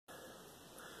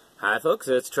Hi folks,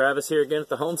 it's Travis here again at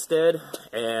the Homestead,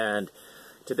 and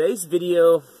today's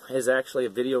video is actually a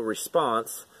video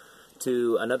response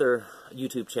to another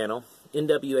YouTube channel,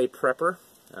 NWA Prepper.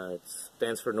 It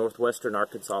stands for Northwestern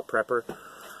Arkansas Prepper.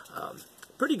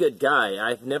 Pretty good guy.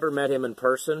 I've never met him in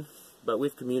person, but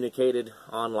we've communicated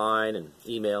online and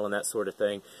email and that sort of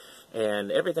thing.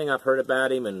 And everything I've heard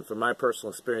about him, and from my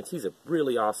personal experience, he's a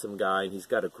really awesome guy, and he's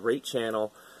got a great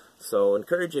channel. So I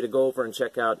encourage you to go over and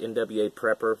check out NWA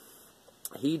Prepper.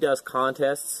 He does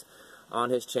contests on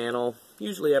his channel,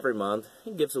 usually every month.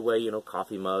 He gives away,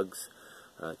 coffee mugs,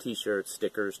 t-shirts,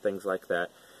 stickers, things like that.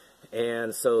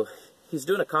 And so he's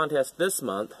doing a contest this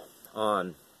month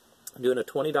on doing a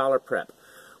 $20 prep.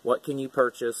 What can you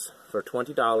purchase for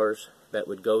 $20 that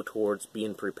would go towards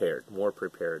being prepared, more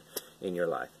prepared in your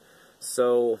life?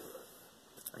 So,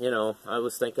 I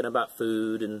was thinking about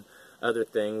food and other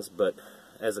things, but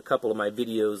as a couple of my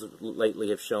videos lately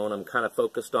have shown, I'm kind of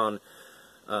focused on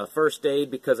first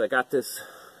aid, because I got this,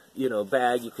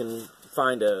 bag. You can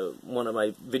find one of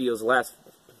my videos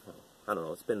I don't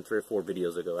know, it's been 3 or 4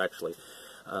 videos ago, actually,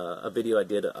 a video I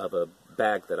did of a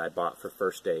bag that I bought for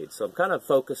first aid. So I'm kind of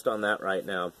focused on that right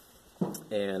now,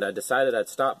 and I decided I'd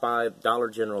stop by Dollar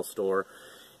General store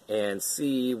and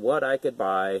see what I could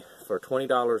buy for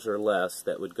 $20 or less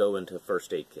that would go into a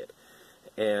first aid kit.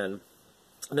 And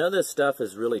none of this stuff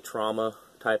is really trauma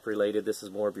type related. This is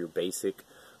more of your basic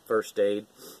first aid,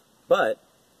 but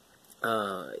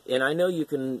and I know you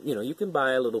can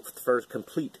buy a little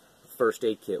complete first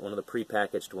aid kit, one of the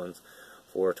pre-packaged ones,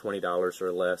 for $20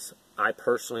 or less. I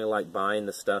personally like buying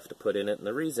the stuff to put in it, and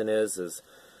the reason is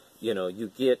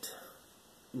you get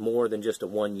more than just a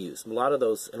one use. A lot of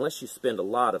those, unless you spend a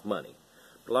lot of money,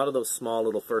 a lot of those small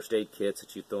little first aid kits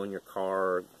that you throw in your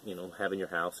car, or, have in your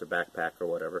house or backpack or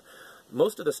whatever,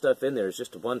 most of the stuff in there is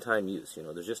just a one-time use.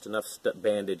 There's just enough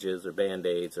bandages or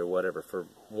band-aids or whatever for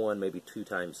 1, maybe 2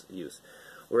 times use.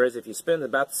 Whereas if you spend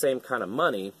about the same kind of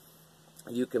money,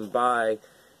 you can buy,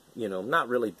 not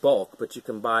really bulk, but you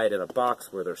can buy it in a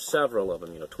box where there's several of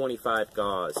them, 25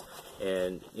 gauze,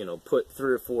 and, put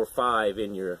 3 or 4 or 5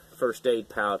 in your first aid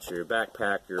pouch or your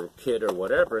backpack or your kit or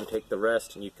whatever, and take the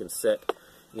rest, and you can set,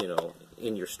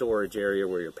 in your storage area,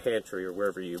 where your pantry or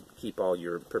wherever you keep all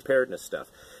your preparedness stuff.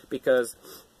 Because,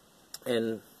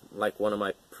 and like one of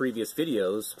my previous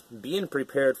videos, being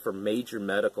prepared for major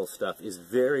medical stuff is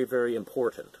very, very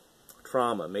important.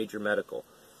 Trauma, major medical.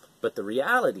 But the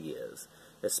reality is,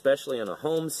 especially on a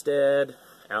homestead,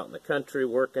 out in the country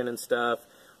working and stuff,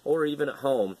 or even at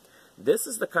home, this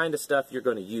is the kind of stuff you're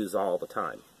going to use all the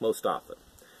time, most often.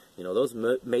 Those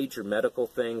major medical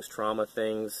things, trauma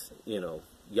things,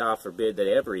 Yah forbid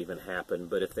they ever even happen,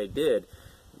 but if they did,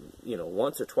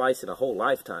 once or twice in a whole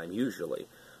lifetime, usually.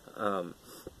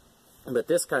 But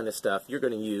this kind of stuff you're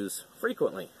going to use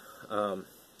frequently.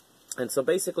 And so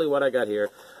basically what I got here,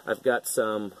 I've got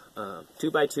some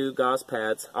 2x2 gauze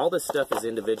pads. All this stuff is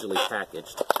individually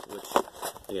packaged,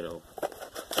 which,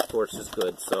 of course is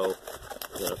good. So,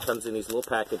 it comes in these little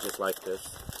packages like this.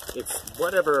 It's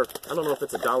whatever, I don't know if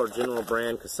it's a Dollar General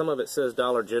brand, because some of it says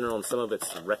Dollar General and some of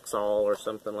it's Rexall or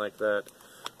something like that.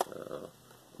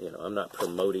 I'm not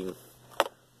promoting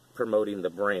the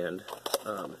brand.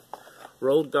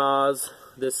 Rolled gauze.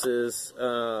 This is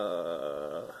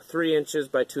 3 inches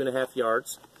by 2.5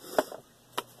 yards.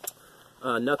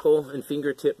 Knuckle and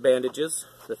fingertip bandages,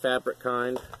 the fabric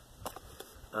kind.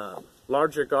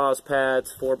 Larger gauze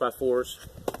pads, 4x4s.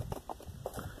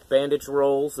 Bandage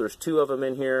rolls. There's 2 of them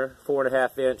in here,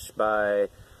 4.5 inch by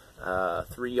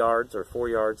 3 yards or 4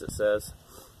 yards, it says.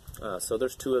 So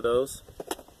there's 2 of those.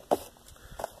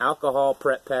 Alcohol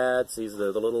prep pads. These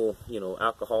are the little,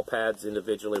 alcohol pads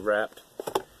individually wrapped.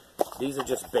 These are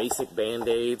just basic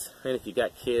Band-Aids, and if you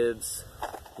got kids,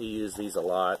 you use these a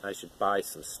lot. I should buy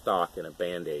some stock in a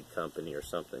Band-Aid company or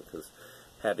something, because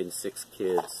having 6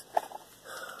 kids,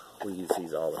 we use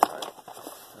these all the time.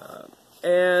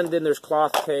 And then there's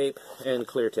cloth tape and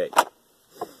clear tape.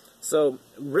 So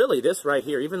really this right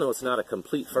here, even though it's not a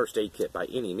complete first aid kit by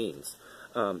any means,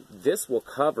 this will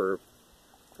cover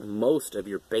most of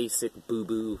your basic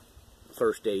boo-boo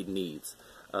first aid needs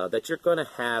that you're going to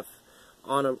have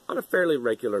on a fairly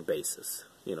regular basis.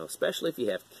 Especially if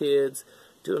you have kids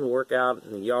doing workout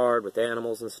in the yard with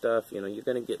animals and stuff, you're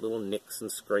going to get little nicks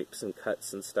and scrapes and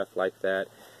cuts and stuff like that.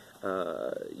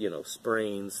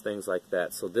 Sprains, things like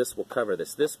that. So this will cover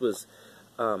this. This was,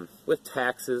 with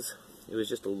taxes, it was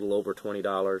just a little over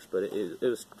 $20, but it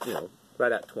was,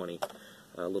 right at 20,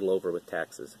 a little over with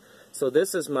taxes. So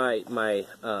this is my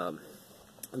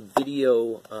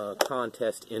video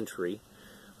contest entry.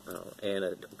 And I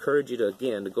encourage you to,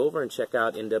 again, to go over and check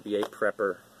out NWA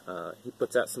Prepper He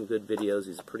puts out some good videos.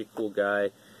 He's a pretty cool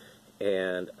guy,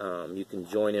 and you can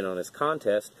join in on his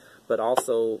contest. But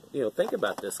also, you know, think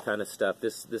about this kind of stuff.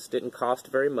 This didn't cost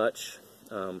very much.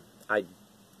 I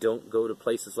don't go to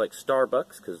places like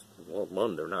Starbucks because, well,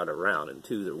 one, they're not around, and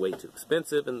two, they're way too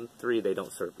expensive, and three, they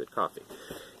don't serve good coffee.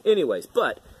 Anyways,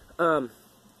 but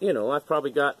you know, I've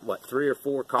probably got, what, 3 or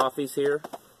 4 coffees here.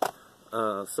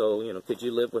 So, you know, could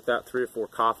you live without 3 or 4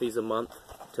 coffees a month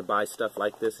to buy stuff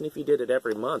like this? And if you did it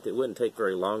every month, it wouldn't take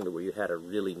very long to where you had a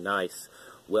really nice,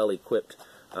 well-equipped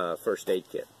first aid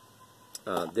kit.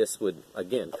 This would,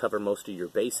 again, cover most of your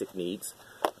basic needs.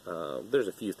 There's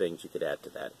a few things you could add to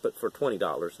that, but for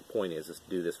 $20, the point is to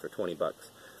do this for 20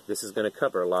 bucks. This is going to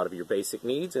cover a lot of your basic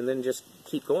needs, and then just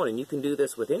keep going. And you can do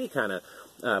this with any kind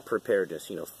of preparedness,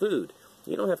 you know, food.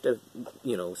 You don't have to,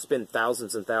 you know, spend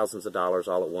thousands and thousands of dollars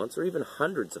all at once, or even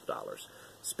hundreds of dollars.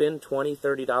 Spend $20,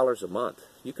 $30 a month.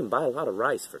 You can buy a lot of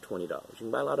rice for $20. You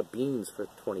can buy a lot of beans for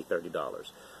 $20,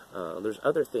 $30. There's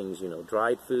other things, you know,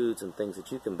 dried foods and things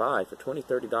that you can buy for $20,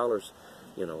 $30,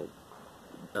 you know,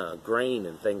 grain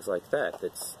and things like that.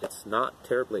 It's not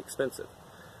terribly expensive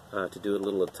to do it a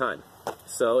little at a time.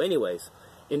 So anyways,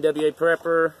 NWA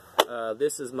Prepper,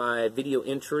 this is my video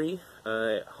entry.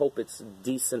 I hope it's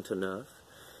decent enough.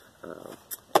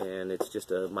 And it's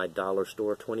just my dollar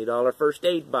store $20 first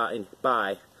aid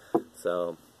buy.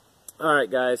 So, alright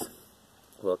guys,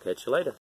 we'll catch you later.